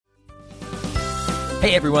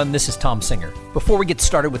Hey everyone, this is Tom Singer. Before we get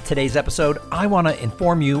started with today's episode, I want to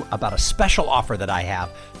inform you about a special offer that I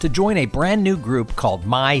have to join a brand new group called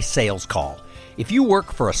My Sales Call. If you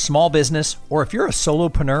work for a small business or if you're a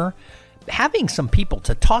solopreneur, having some people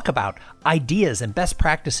to talk about ideas and best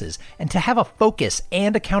practices and to have a focus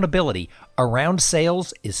and accountability around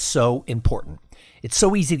sales is so important. It's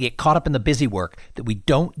so easy to get caught up in the busy work that we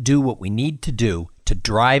don't do what we need to do to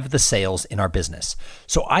drive the sales in our business.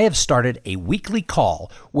 So I have started a weekly call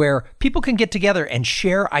where people can get together and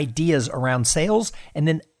share ideas around sales and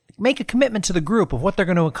then make a commitment to the group of what they're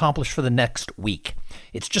going to accomplish for the next week.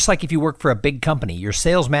 It's just like if you work for a big company, your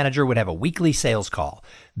sales manager would have a weekly sales call.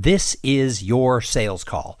 This is your sales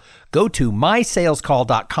call. Go to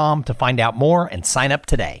mysalescall.com to find out more and sign up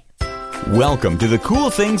today. Welcome to the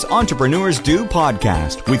Cool Things Entrepreneurs Do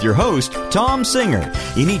podcast with your host, Tom Singer.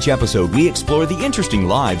 In each episode, we explore the interesting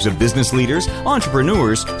lives of business leaders,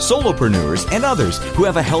 entrepreneurs, solopreneurs, and others who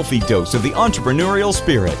have a healthy dose of the entrepreneurial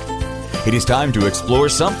spirit. It is time to explore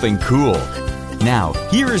something cool. Now,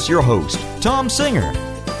 here is your host, Tom Singer.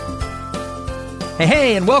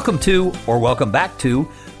 Hey, and welcome back to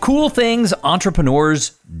Cool Things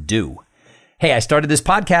Entrepreneurs Do. Hey, I started this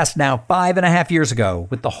podcast now 5.5 years ago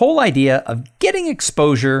with the whole idea of getting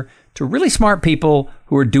exposure to really smart people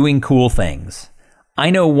who are doing cool things.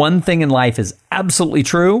 I know one thing in life is absolutely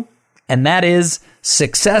true, and that is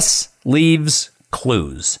success leaves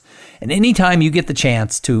clues. And anytime you get the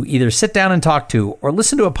chance to either sit down and talk to or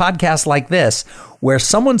listen to a podcast like this, where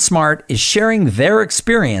someone smart is sharing their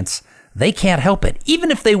experience, they can't help it.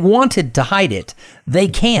 Even if they wanted to hide it, they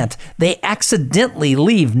can't. They accidentally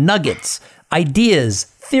leave nuggets, ideas,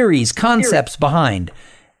 theories, concepts behind.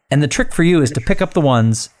 And the trick for you is to pick up the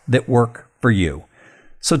ones that work for you.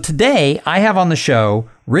 So today I have on the show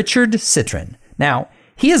Richard Citrin. Now,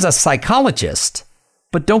 he is a psychologist,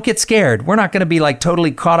 but don't get scared. We're not going to be like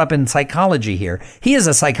totally caught up in psychology here. He is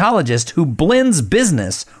a psychologist who blends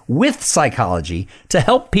business with psychology to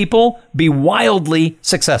help people be wildly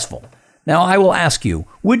successful. Now, I will ask you,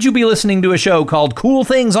 would you be listening to a show called Cool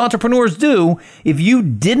Things Entrepreneurs Do if you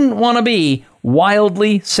didn't want to be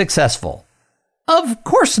wildly successul? Of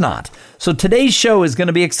course not. So today's show is going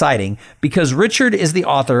to be exciting because Richard is the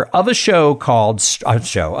author of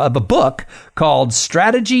a book called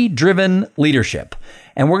Strategy Driven Leadership.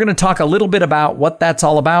 And we're going to talk a little bit about what that's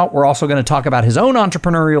all about. We're also going to talk about his own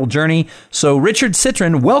entrepreneurial journey. So Richard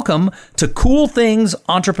Citrin, welcome to Cool Things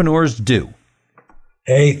Entrepreneurs Do.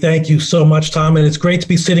 Hey, thank you so much, Tom. And it's great to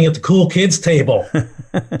be sitting at the cool kids table.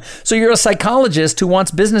 So you're a psychologist who wants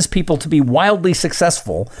business people to be wildly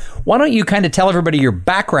successful. Why don't you kind of tell everybody your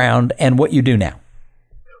background and what you do now?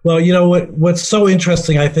 Well, you know what's so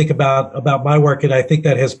interesting, I think, about my work, and I think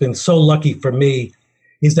that has been so lucky for me,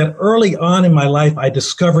 is that early on in my life, I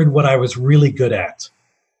discovered what I was really good at.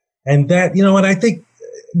 And that, and I think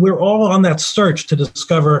we're all on that search to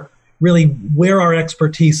discover really where our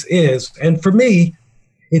expertise is. And for me,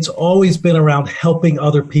 it's always been around helping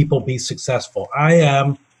other people be successful.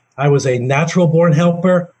 I was a natural born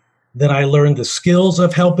helper. Then I learned the skills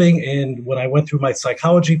of helping and when I went through my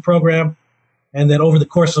psychology program. And then over the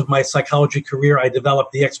course of my psychology career, I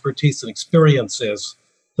developed the expertise and experiences,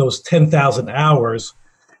 those 10,000 hours,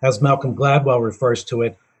 as Malcolm Gladwell refers to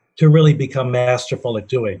it, to really become masterful at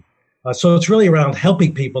doing. So it's really around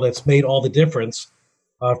helping people that's made all the difference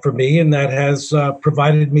for me. And that has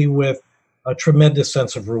provided me with a tremendous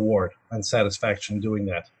sense of reward and satisfaction doing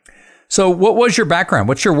that. So what was your background?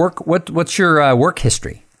 What's your work? What's your work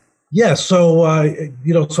history? Yeah, so I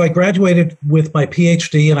graduated with my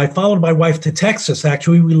PhD and I followed my wife to Texas.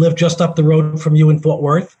 Actually, we live just up the road from you in Fort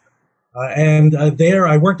Worth. And there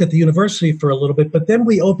I worked at the university for a little bit, but then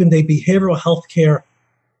we opened a behavioral health care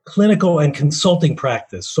clinical and consulting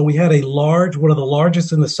practice. So we had one of the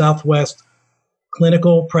largest in the Southwest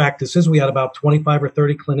clinical practices. We had about 25 or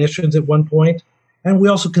 30 clinicians at one point, and we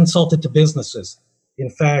also consulted to businesses. In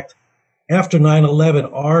fact, after 9/11,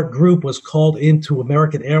 our group was called into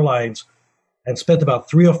American Airlines and spent about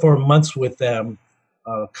 3 or 4 months with them,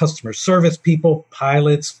 customer service people,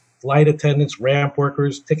 pilots, flight attendants, ramp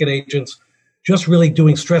workers, ticket agents, just really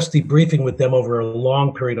doing stress debriefing with them over a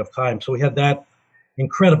long period of time. So we had that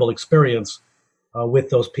incredible experience with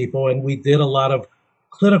those people, and we did a lot of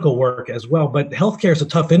clinical work as well. But healthcare is a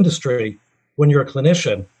tough industry when you're a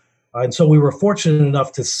clinician. And so we were fortunate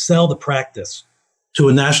enough to sell the practice to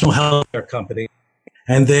a national healthcare company.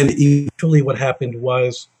 And then eventually what happened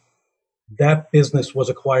was that business was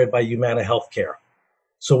acquired by Humana Healthcare.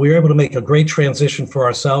 So we were able to make a great transition for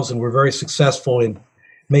ourselves, and we're very successful in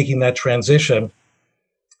making that transition.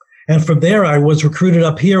 And from there, I was recruited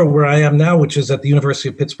up here where I am now, which is at the University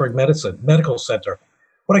of Pittsburgh Medical Center.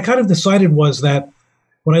 what I kind of decided was that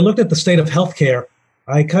when I looked at the state of healthcare,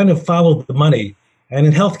 I kind of followed the money. And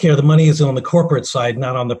in healthcare, the money is on the corporate side,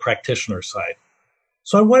 not on the practitioner side.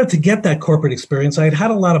 So I wanted to get that corporate experience. I had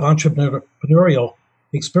had a lot of entrepreneurial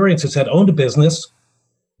experiences, had owned a business,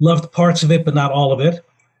 loved parts of it, but not all of it.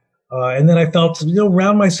 And then I felt,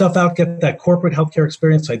 round myself out, get that corporate healthcare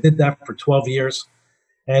experience. I did that for 12 years.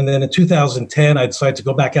 And then in 2010, I decided to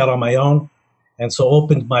go back out on my own. And so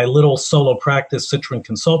opened my little solo practice, Citron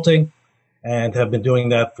Consulting, and have been doing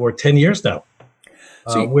that for 10 years now,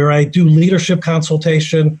 where I do leadership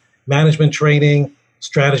consultation, management training,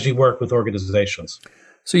 strategy work with organizations.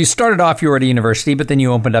 So you started off, you were at a university, but then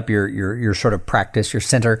you opened up your sort of practice, your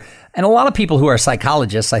center. And a lot of people who are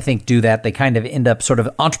psychologists, I think, do that. They kind of end up sort of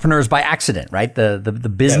entrepreneurs by accident, right?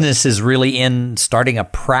 The business is really in starting a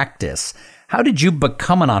practice. How did you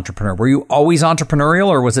become an entrepreneur? Were you always entrepreneurial,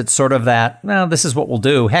 or was it sort of that, no, this is what we'll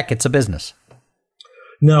do. Heck, it's a business.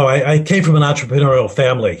 No, I came from an entrepreneurial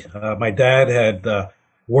family. My dad had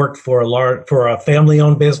worked for a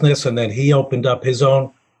family-owned business, and then he opened up his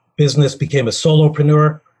own business, became a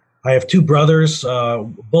solopreneur. I have two brothers,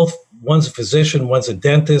 both one's a physician, one's a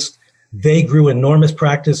dentist. They grew enormous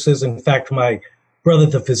practices. In fact, my brother,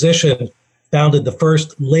 the physician, founded the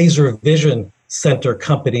first laser vision center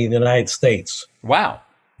company in the United States. Wow.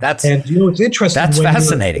 It's interesting. That's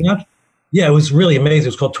fascinating. Yeah, it was really amazing. It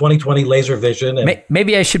was called 2020 Laser Vision. And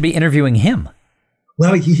maybe I should be interviewing him.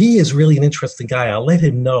 Well, he is really an interesting guy. I'll let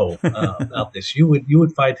him know about this. You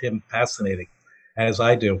would find him fascinating, as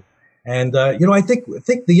I do. And I think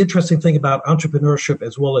the interesting thing about entrepreneurship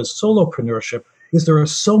as well as solopreneurship is there are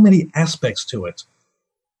so many aspects to it.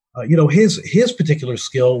 His particular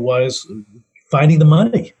skill was finding the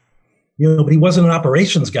money. But he wasn't an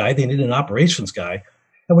operations guy. They needed an operations guy.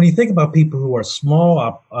 And when you think about people who are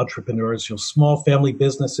small entrepreneurs, small family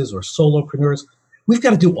businesses or solopreneurs, we've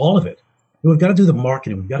got to do all of it. We've got to do the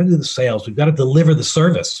marketing. We've got to do the sales. We've got to deliver the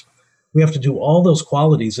service. We have to do all those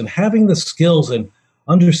qualities. And having the skills and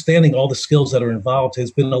understanding all the skills that are involved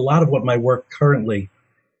has been a lot of what my work currently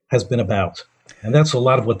has been about. And that's a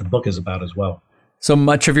lot of what the book is about as well. So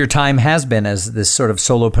much of your time has been as this sort of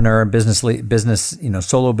solopreneur, business,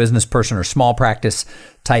 solo business person or small practice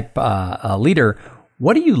type leader.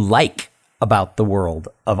 What do you like about the world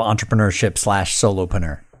of entrepreneurship /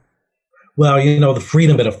 solopreneur? Well, the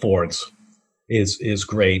freedom it affords is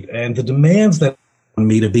great. And the demands that on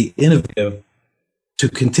me to be innovative, to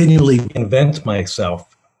continually invent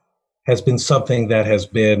myself, has been something that has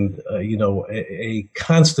been, a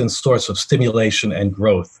constant source of stimulation and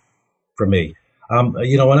growth for me. And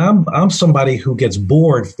I'm somebody who gets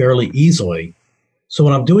bored fairly easily. So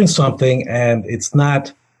when I'm doing something and it's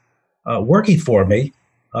not working for me,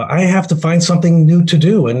 I have to find something new to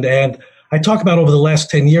do. And I talk about over the last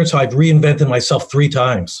 10 years how I've reinvented myself 3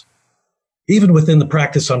 times, even within the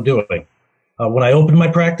practice I'm doing. When I opened my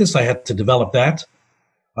practice, I had to develop that.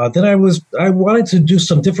 Then I wanted to do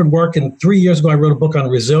some different work. And 3 years ago, I wrote a book on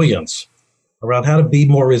resilience, around how to be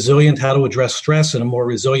more resilient, how to address stress in a more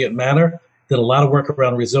resilient manner. Did a lot of work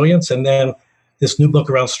around resilience. And then this new book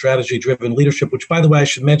around strategy-driven leadership, which, by the way, I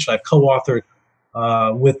should mention, I've co-authored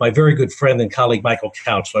with my very good friend and colleague, Michael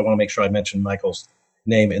Couch. So I want to make sure I mention Michael's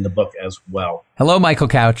name in the book as well. Hello, Michael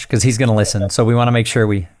Couch, because he's going to listen. So we want to make sure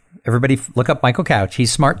everybody look up Michael Couch.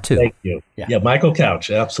 He's smart too. Thank you. Yeah, Michael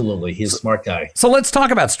Couch. Absolutely. He's a smart guy. So let's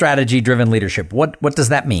talk about strategy-driven leadership. What does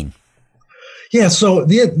that mean? Yeah, so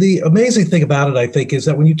the amazing thing about it, I think, is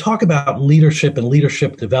that when you talk about leadership and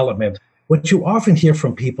leadership development, what you often hear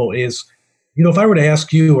from people is, if I were to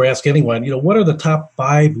ask you or ask anyone, what are the top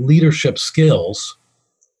 5 leadership skills?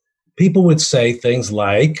 People would say things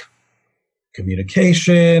like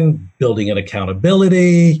communication, building an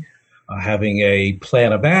accountability, having a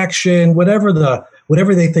plan of action, whatever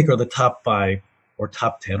they think are the top 5 or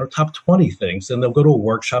top 10 or top 20 things. And they'll go to a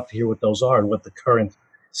workshop to hear what those are and what the current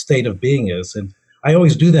state of being is. And I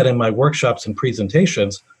always do that in my workshops and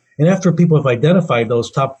presentations. And after people have identified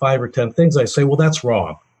those top 5 or 10 things, I say, well, that's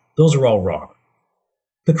wrong. Those are all wrong.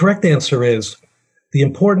 The correct answer is the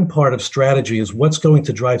important part of strategy is what's going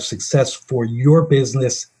to drive success for your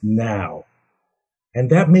business now. And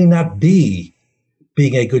that may not be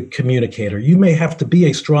being a good communicator. You may have to be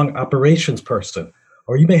a strong operations person,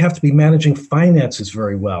 or you may have to be managing finances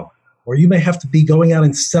very well, or you may have to be going out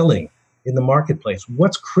and selling in the marketplace.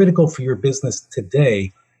 What's critical for your business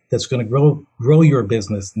today that's going to grow your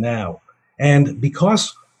business now? And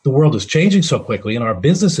because the world is changing so quickly and our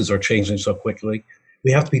businesses are changing so quickly,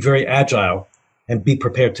 we have to be very agile and be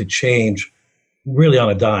prepared to change really on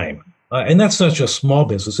a dime. And that's not just small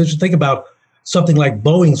businesses. You think about something like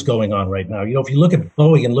Boeing's going on right now. If you look at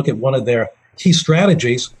Boeing and look at one of their key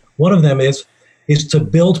strategies. One of them is to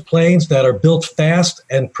build planes that are built fast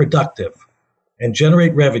and productive and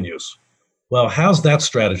generate revenues. Well, how's that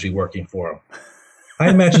strategy working for them? I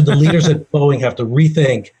imagine the leaders at Boeing have to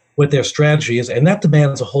rethink what their strategy is, and that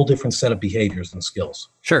demands a whole different set of behaviors and skills.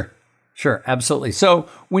 Sure, absolutely. So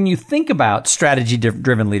when you think about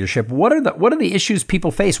strategy-driven leadership, what are the issues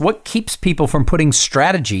people face? What keeps people from putting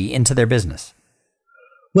strategy into their business?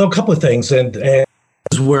 Well, a couple of things, and this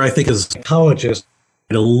is where I think as psychologists,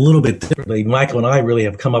 a little bit differently, Michael and I really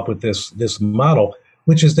have come up with this model,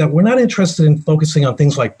 which is that we're not interested in focusing on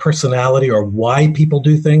things like personality or why people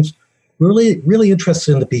do things. We're really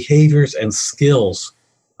interested in the behaviors and skills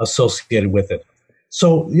associated with it.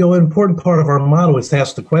 So, an important part of our model is to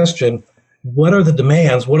ask the question, what are the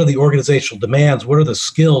demands? What are the organizational demands? What are the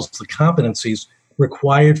skills, the competencies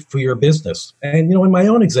required for your business? And, in my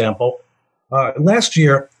own example, last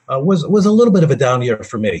year was a little bit of a down year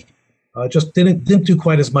for me. Just didn't do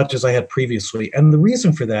quite as much as I had previously. And the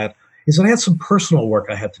reason for that is that I had some personal work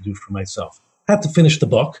I had to do for myself. I had to finish the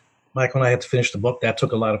book. Michael and I had to finish the book. That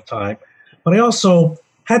took a lot of time. But I also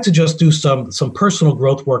had to just do some personal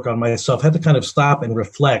growth work on myself. Had to kind of stop and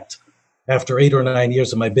reflect after 8 or 9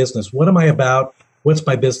 years of my business. What am I about? What's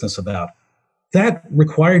my business about? That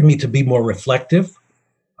required me to be more reflective,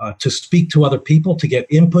 to speak to other people, to get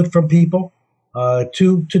input from people,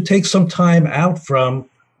 to take some time out from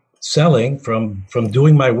selling, from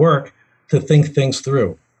doing my work, to think things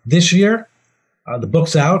through. This year, the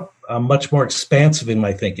book's out. I'm much more expansive in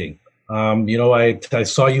my thinking. I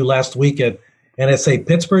saw you last week at NSA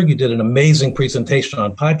Pittsburgh. You did an amazing presentation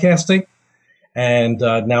on podcasting. And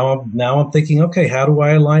now I'm thinking, okay, how do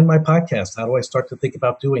I align my podcast? How do I start to think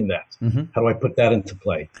about doing that? Mm-hmm. How do I put that into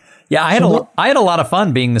play? Yeah, I had a lot of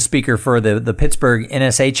fun being the speaker for the Pittsburgh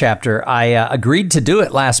NSA chapter. I agreed to do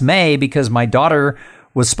it last May because my daughter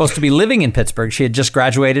was supposed to be living in Pittsburgh. She had just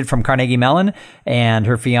graduated from Carnegie Mellon, and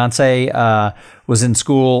her fiance was in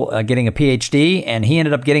school getting a PhD, and he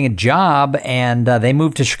ended up getting a job, and they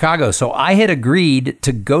moved to Chicago. So I had agreed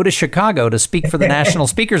to go to Chicago to speak for the National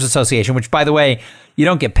Speakers Association, which, by the way, you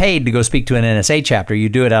don't get paid to go speak to an NSA chapter. You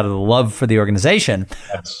do it out of the love for the organization.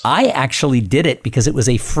 Yes. I actually did it because it was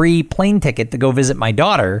a free plane ticket to go visit my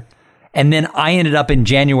daughter, and then I ended up in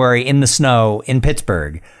January in the snow in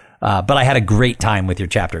Pittsburgh. But I had a great time with your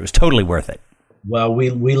chapter. It was totally worth it. Well,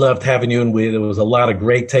 we loved having you, and there was a lot of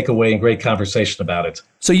great takeaway and great conversation about it.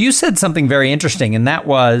 So you said something very interesting, and that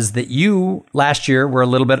was that you, last year, were a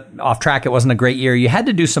little bit off track. It wasn't a great year. You had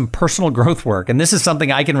to do some personal growth work, and this is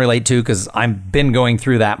something I can relate to because I've been going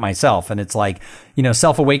through that myself. And it's like,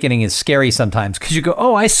 self-awakening is scary sometimes because you go,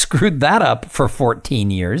 oh, I screwed that up for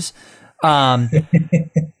 14 years.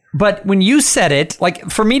 But when you said it,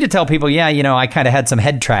 like for me to tell people, I kind of had some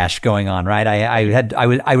head trash going on, right?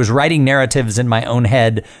 I was writing narratives in my own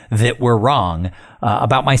head that were wrong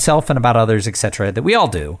about myself and about others, et cetera, that we all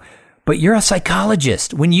do. But you're a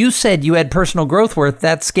psychologist. When you said you had personal growth work,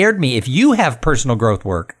 that scared me. If you have personal growth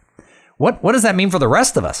work, what does that mean for the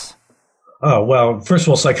rest of us? Oh, well, first of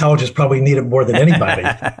all, psychologists probably need it more than anybody.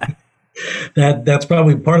 That's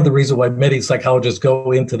probably part of the reason why many psychologists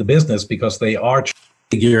go into the business, because they are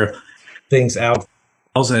figure things out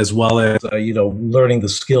as well as learning the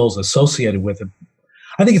skills associated with it.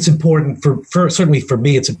 I think it's important for certainly for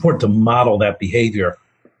me, it's important to model that behavior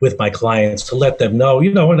with my clients, to let them know,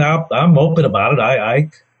 and I'm open about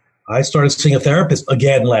it. I started seeing a therapist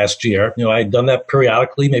again last year. I had done that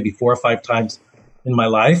periodically, maybe 4 or 5 times in my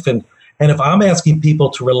life. And if I'm asking people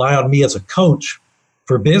to rely on me as a coach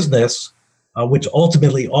for business, which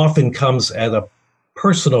ultimately often comes at a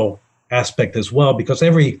personal aspect as well, because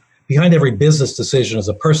behind every business decision is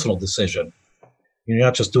a personal decision. You're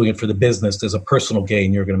not just doing it for the business. There's a personal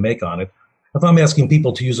gain you're going to make on it. If I'm asking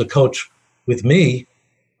people to use a coach with me,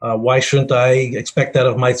 why shouldn't I expect that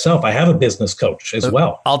of myself? I have a business coach as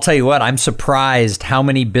well. I'll tell you what, I'm surprised how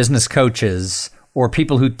many business coaches or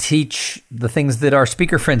people who teach the things that our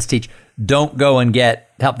speaker friends teach don't go and get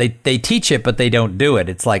help. They teach it, but they don't do it.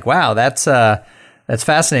 It's like, wow, that's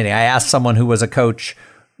fascinating. I asked someone who was a coach,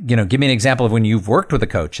 give me an example of when you've worked with a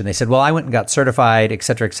coach. And they said, well, I went and got certified, et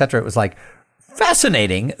cetera, et cetera. It was like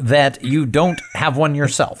fascinating that you don't have one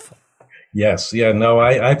yourself. Yes. Yeah, no,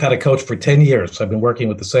 I've had a coach for 10 years. I've been working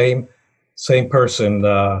with the same person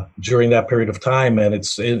during that period of time. And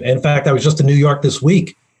in fact, I was just in New York this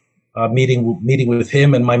week, meeting with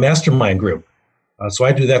him and my mastermind group. So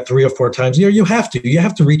I do that 3 or 4 times a year. You have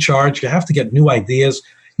to recharge. You have to get new ideas.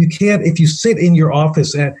 You can't, if you sit in your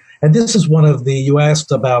office and this is one of you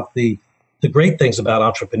asked about the great things about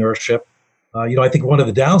entrepreneurship. I think one of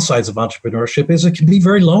the downsides of entrepreneurship is it can be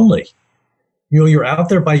very lonely. You're out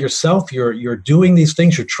there by yourself. You're doing these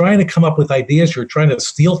things. You're trying to come up with ideas. You're trying to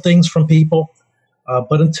steal things from people.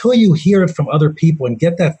 But until you hear it from other people and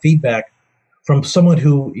get that feedback from someone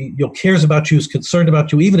who cares about you, is concerned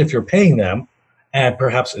about you, even if you're paying them, and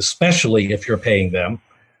perhaps especially if you're paying them,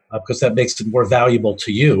 because that makes it more valuable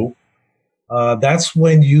to you, that's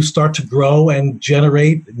when you start to grow and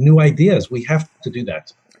generate new ideas. We have to do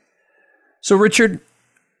that. So, Richard,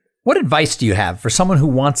 what advice do you have for someone who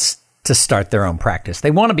wants to start their own practice?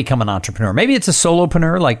 They want to become an entrepreneur. Maybe it's a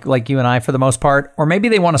solopreneur like you and I for the most part, or maybe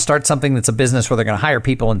they want to start something that's a business where they're going to hire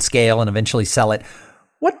people and scale and eventually sell it.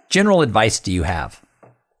 What general advice do you have?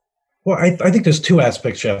 Well, I think there's two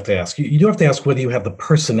aspects you have to ask. You do have to ask whether you have the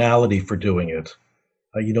personality for doing it.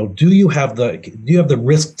 Do you have the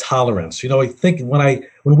risk tolerance? I think when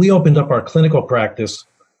we opened up our clinical practice,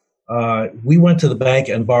 we went to the bank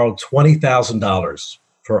and borrowed $20,000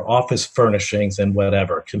 for office furnishings and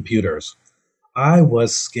whatever, computers. I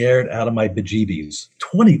was scared out of my bejeebies.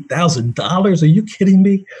 $20,000? Are you kidding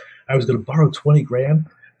me? I was going to borrow 20 grand.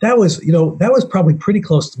 That was probably pretty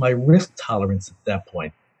close to my risk tolerance at that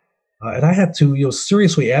point. And I had to,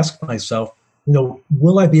 seriously ask myself,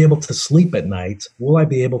 will I be able to sleep at night? Will I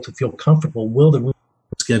be able to feel comfortable? Will the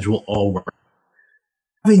schedule all work?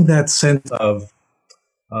 Having that sense of,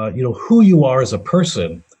 who you are as a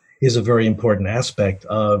person is a very important aspect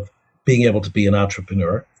of being able to be an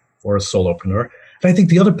entrepreneur or a solopreneur. And I think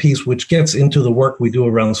the other piece, which gets into the work we do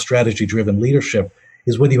around strategy-driven leadership,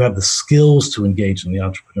 is whether you have the skills to engage in the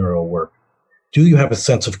entrepreneurial work. Do you have a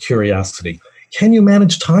sense of curiosity? Can you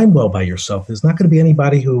manage time well by yourself? There's not going to be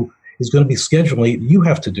anybody who is going to be scheduling it. You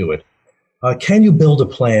have to do it. Can you build a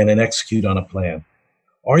plan and execute on a plan?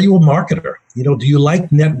 Are you a marketer? Do you like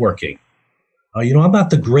networking? I'm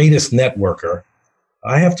not the greatest networker.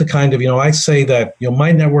 I have to I say that,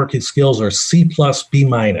 my networking skills are C+, B-.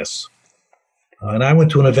 And I went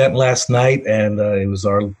to an event last night, and it was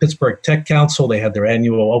our Pittsburgh Tech Council. They had their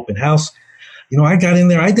annual open house. I got in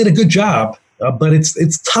there. I did a good job, but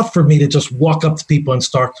it's tough for me to just walk up to people and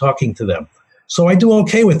start talking to them. So I do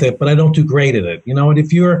okay with it, but I don't do great at it. And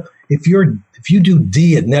if you do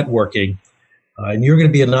D at networking, and you're going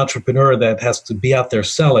to be an entrepreneur that has to be out there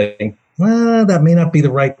selling, that may not be the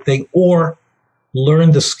right thing. Or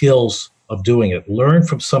learn the skills of doing it. Learn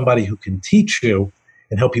from somebody who can teach you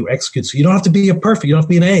and help you execute. So you don't have to be you don't have to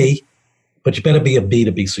be an A, but you better be a B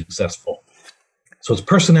to be successful. So it's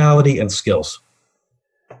personality and skills.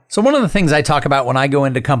 So one of the things I talk about when I go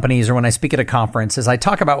into companies or when I speak at a conference is I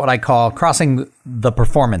talk about what I call crossing the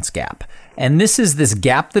performance gap. And this is this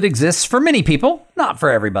gap that exists for many people, not for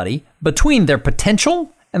everybody, between their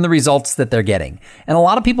potential and the results that they're getting. And a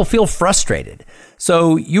lot of people feel frustrated.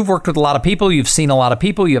 So you've worked with a lot of people, you've seen a lot of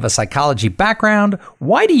people, you have a psychology background.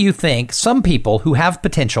 Why do you think some people who have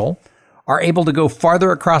potential are able to go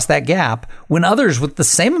farther across that gap when others with the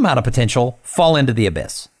same amount of potential fall into the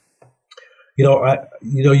abyss?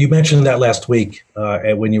 You mentioned that last week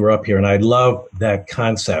when you were up here, and I love that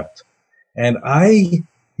concept. And I'm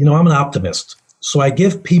an optimist. So I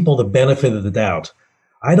give people the benefit of the doubt.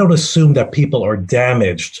 I don't assume that people are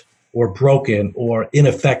damaged or broken or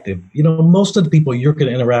ineffective. Most of the people you're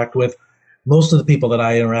going to interact with, most of the people that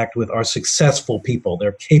I interact with are successful people.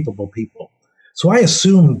 They're capable people. So I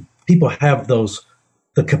assume people have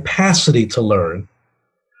the capacity to learn.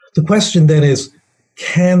 The question then is,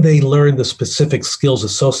 can they learn the specific skills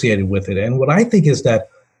associated with it? And what I think is that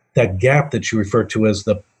gap that you refer to as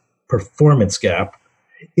the performance gap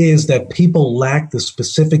is that people lack the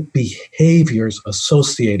specific behaviors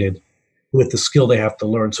associated with the skill they have to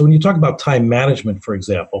learn. So when you talk about time management, for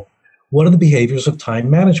example, what are the behaviors of time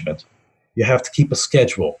management? You have to keep a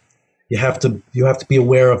schedule. You have to be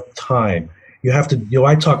aware of time. You have to,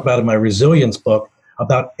 I talk about in my resilience book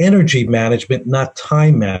about energy management, not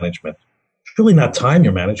time management. It's really not time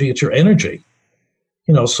you're managing, it's your energy.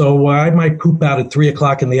 So I might poop out at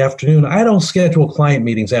 3:00 in the afternoon. I don't schedule client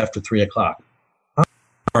meetings after 3:00.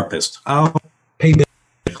 Therapist. I'll pay bills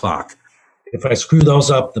at 3:00. If I screw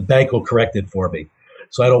those up, the bank will correct it for me.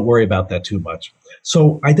 So I don't worry about that too much.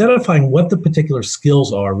 So identifying what the particular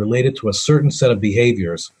skills are related to a certain set of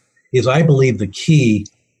behaviors is, I believe, the key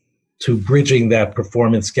to bridging that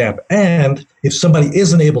performance gap. And if somebody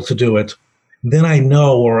isn't able to do it, then I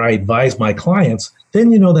know, or I advise my clients,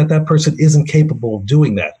 then you know that person isn't capable of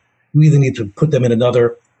doing that. You either need to put them in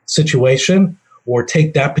another situation or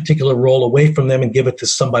take that particular role away from them and give it to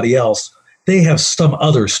somebody else. They have some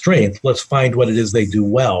other strength. Let's find what it is they do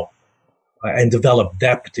well and develop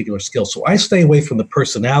that particular skill. So I stay away from the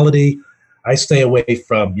personality. I stay away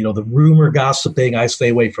from, the rumor gossiping. I stay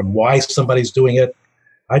away from why somebody's doing it.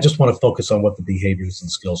 I just want to focus on what the behaviors and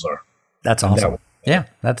skills are. That's awesome. Yeah,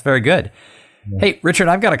 that's very good. Yeah. Hey, Richard,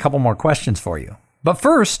 I've got a couple more questions for you. But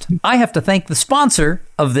first, I have to thank the sponsor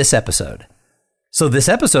of this episode. So this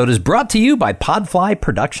episode is brought to you by Podfly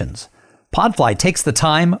Productions. Podfly takes the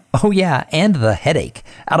time, and the headache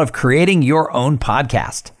out of creating your own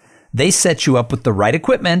podcast. They set you up with the right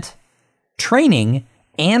equipment, training,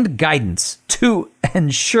 and guidance to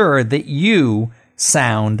ensure that you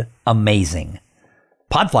sound amazing.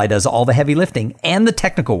 Podfly does all the heavy lifting and the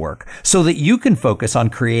technical work so that you can focus on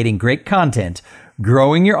creating great content,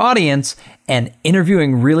 growing your audience, and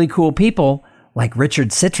interviewing really cool people like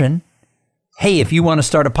Richard Citron. Hey, if you want to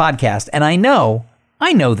start a podcast, and I know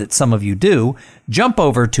that some of you do, jump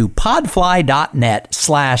over to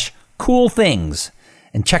podfly.net/coolthings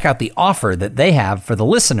and check out the offer that they have for the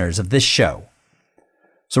listeners of this show.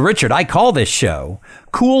 So, Richard, I call this show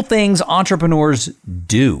Cool Things Entrepreneurs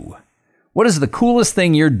Do. What is the coolest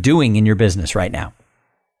thing you're doing in your business right now?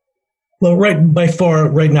 Well, by far,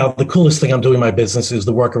 right now, the coolest thing I'm doing in my business is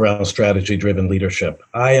the work around strategy-driven leadership.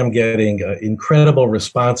 I am getting incredible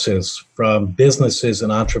responses from businesses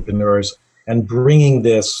and entrepreneurs and bringing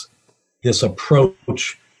this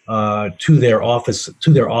approach to their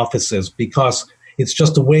offices, because it's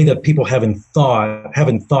just a way that people haven't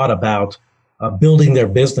thought about building their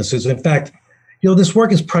businesses. In fact, this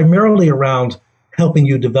work is primarily around helping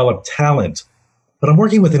you develop talent. But I'm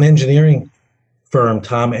working with an engineering firm,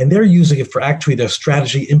 Tom, and they're using it for actually their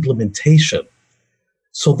strategy implementation.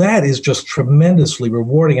 So that is just tremendously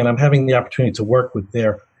rewarding, and I'm having the opportunity to work with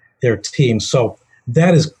their team. So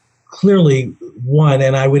that is clearly one,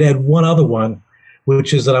 and I would add one other one,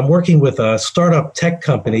 which is that I'm working with a startup tech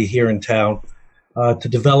company here in town to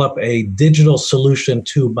develop a digital solution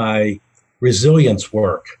to my resilience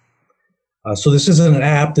work. So this isn't an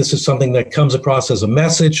app. This is something that comes across as a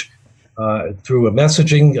message through a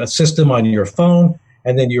messaging system on your phone,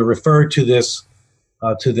 and then you're referred to this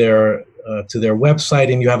to their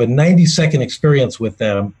website, and you have a 90-second experience with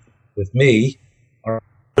me, our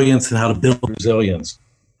resilience and how to build resilience.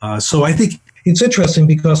 So I think it's interesting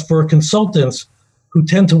because for consultants who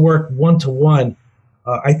tend to work one-to-one,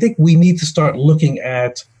 I think we need to start looking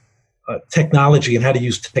at technology and how to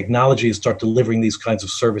use technology and start delivering these kinds of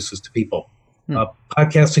services to people.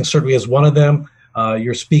 Podcasting certainly is one of them.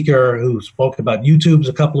 Your speaker who spoke about YouTube's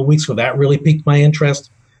a couple of weeks ago, that really piqued my interest.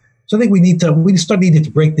 So I think we start needing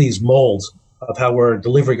to break these molds of how we're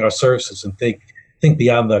delivering our services and think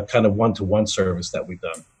beyond the kind of one-to-one service that we've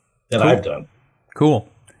done, that I've done. Cool.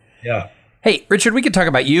 Yeah. Hey, Richard, we could talk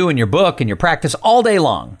about you and your book and your practice all day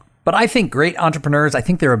long. But I think great entrepreneurs, I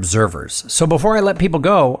think they're observers. So before I let people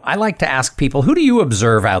go, I like to ask people, who do you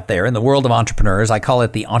observe out there in the world of entrepreneurs? I call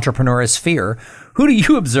it the entrepreneurosphere. Who do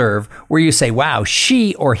you observe where you say, wow,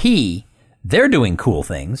 she or he, they're doing cool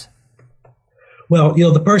things? Well,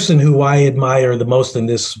 the person who I admire the most in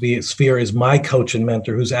this sphere is my coach and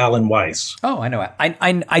mentor, who's Alan Weiss. Oh, I know.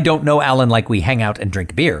 I don't know Alan like we hang out and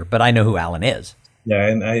drink beer, but I know who Alan is. Yeah,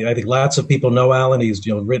 and I think lots of people know Alan. He's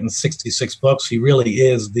written 66 books. He really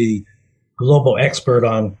is the global expert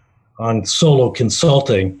on solo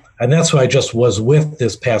consulting, and that's who I just was with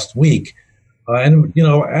this past week. And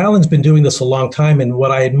Alan's been doing this a long time, and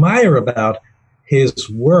what I admire about his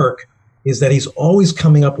work is that he's always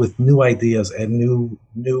coming up with new ideas and new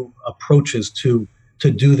approaches to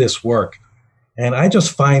do this work. And I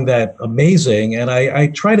just find that amazing, and I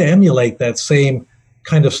try to emulate that same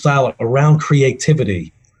kind of style around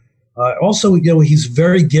creativity. Also, he's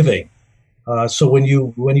very giving. So when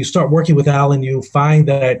you start working with Alan, you find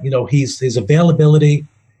that his availability,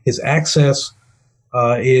 his access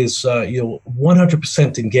is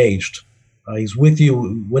 100% engaged. He's with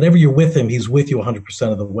you whenever you're with him. He's with you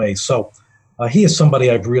 100% of the way. So he is somebody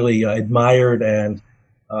I've really admired and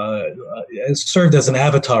has served as an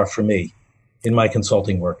avatar for me in my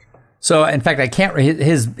consulting work. So, in fact, I can't read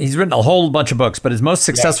he's written a whole bunch of books, but his most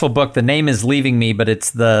successful book, the name is leaving me, but it's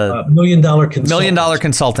the $1 Million Consultant. $1 Million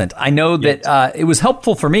Consultant. I know that it was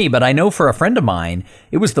helpful for me, but I know for a friend of mine,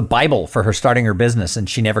 it was the Bible for her starting her business, and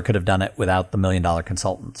she never could have done it without the $1 Million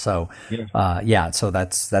Consultant. So, so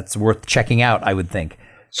that's worth checking out, I would think.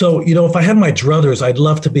 So, if I had my druthers, I'd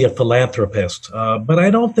love to be a philanthropist, but I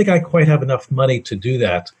don't think I quite have enough money to do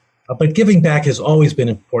that. But giving back has always been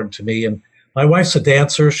important to me, and my wife's a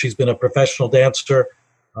dancer. She's been a professional dancer,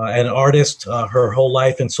 an artist her whole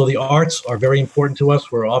life. And so the arts are very important to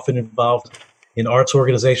us. We're often involved in arts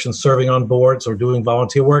organizations, serving on boards or doing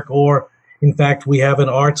volunteer work. Or, in fact, we have an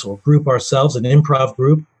arts group ourselves, an improv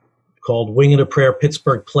group called Wing and a Prayer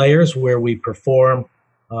Pittsburgh Players, where we perform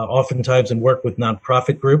oftentimes and work with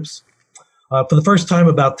nonprofit groups. For the first time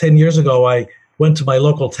about 10 years ago, I went to my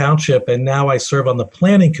local township, and now I serve on the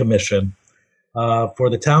planning commission for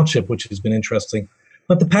the township, which has been interesting.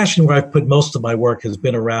 But the passion where I've put most of my work has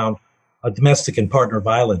been around domestic and partner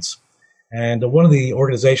violence. And one of the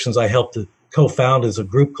organizations I helped to co-found is a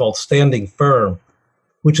group called Standing Firm,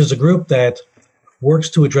 which is a group that works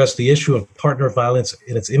to address the issue of partner violence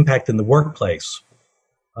and its impact in the workplace.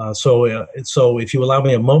 So if you allow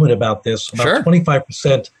me a moment about this, about Sure.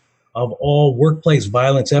 25% of all workplace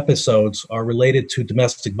violence episodes are related to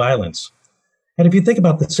domestic violence. And if you think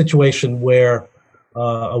about the situation where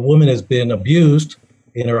a woman has been abused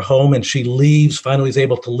in her home and she leaves, finally is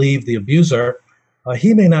able to leave the abuser,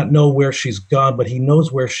 he may not know where she's gone, but he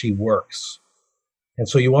knows where she works. And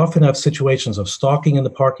so you often have situations of stalking in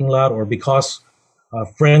the parking lot, or because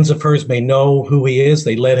friends of hers may know who he is,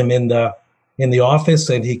 they let him in the office,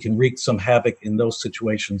 and he can wreak some havoc in those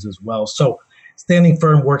situations as well. So Standing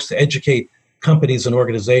Firm works to educate companies and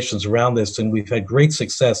organizations around this, and we've had great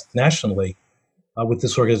success nationally with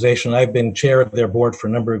this organization. I've been chair of their board for a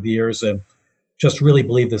number of years, and just really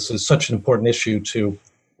believe this is such an important issue to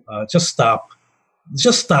just stop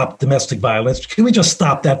domestic violence. Can we just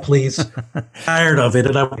stop that, please? Tired of it,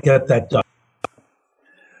 and I want to get that done.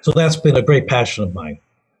 So that's been a great passion of mine.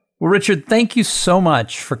 Well, Richard, thank you so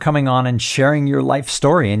much for coming on and sharing your life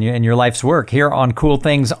story and your life's work here on Cool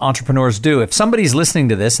Things Entrepreneurs Do. If somebody's listening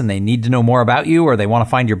to this and they need to know more about you, or they want to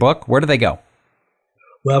find your book, where do they go?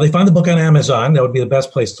 Well, they find the book on Amazon. That would be the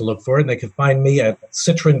best place to look for it. And they can find me at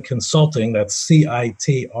Citrin Consulting. That's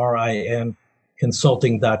CITRIN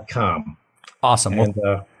consulting.com. Awesome.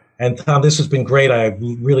 And Tom, this has been great. I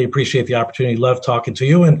really appreciate the opportunity. Love talking to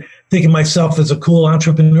you and thinking of myself as a cool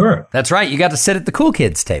entrepreneur. That's right. You got to sit at the cool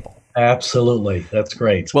kids table. Absolutely. That's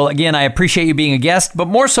great. Well, again, I appreciate you being a guest, but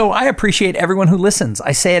more so, I appreciate everyone who listens.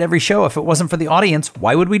 I say it every show. If it wasn't for the audience,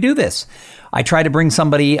 why would we do this? I try to bring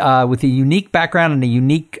somebody with a unique background and a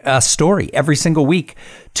unique story every single week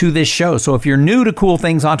to this show. So if you're new to Cool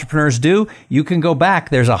Things Entrepreneurs Do, you can go back.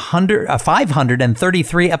 There's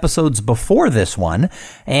 533 episodes before this one,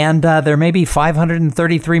 and there may be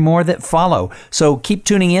 533 more that follow. So keep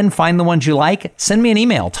tuning in. Find the ones you like. Send me an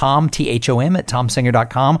email, Tom, T-H-O-M, at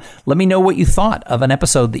tomsinger.com. Let me know what you thought of an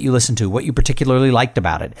episode that you listened to, what you particularly liked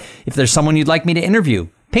about it. If there's someone you'd like me to interview,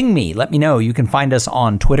 ping me. Let me know. You can find us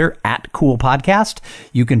on Twitter at Cool Podcast.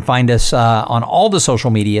 You can find us on all the social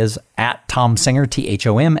medias at Tom Singer,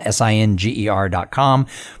 THOMSINGER.com.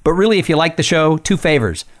 But really, if you like the show, 2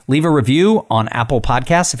 favors. Leave a review on Apple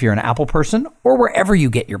Podcasts if you're an Apple person, or wherever you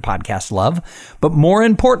get your podcast love. But more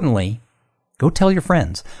importantly, go tell your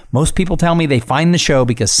friends. Most people tell me they find the show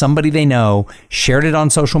because somebody they know shared it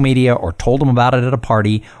on social media or told them about it at a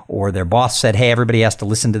party, or their boss said, hey, everybody has to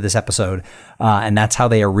listen to this episode. And that's how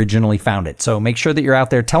they originally found it. So make sure that you're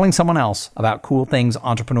out there telling someone else about Cool Things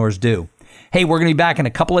Entrepreneurs Do. Hey, we're going to be back in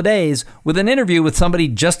a couple of days with an interview with somebody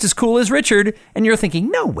just as cool as Richard. And you're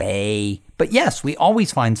thinking, no way. But yes, we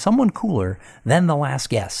always find someone cooler than the last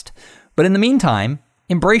guest. But in the meantime,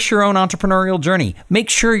 embrace your own entrepreneurial journey. Make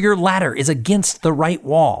sure your ladder is against the right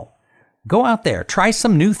wall. Go out there, try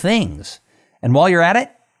some new things. And while you're at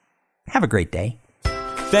it, have a great day.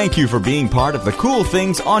 Thank you for being part of the Cool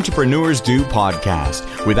Things Entrepreneurs Do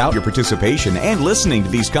podcast. Without your participation and listening to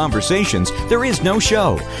these conversations, there is no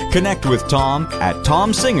show. Connect with Tom at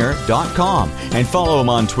tomsinger.com and follow him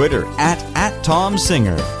on Twitter at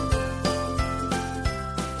 @TomSinger.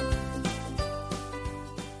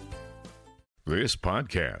 This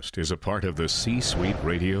podcast is a part of the C-Suite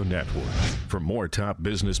Radio Network. For more top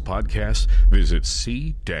business podcasts, visit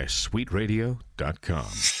c-suiteradio.com.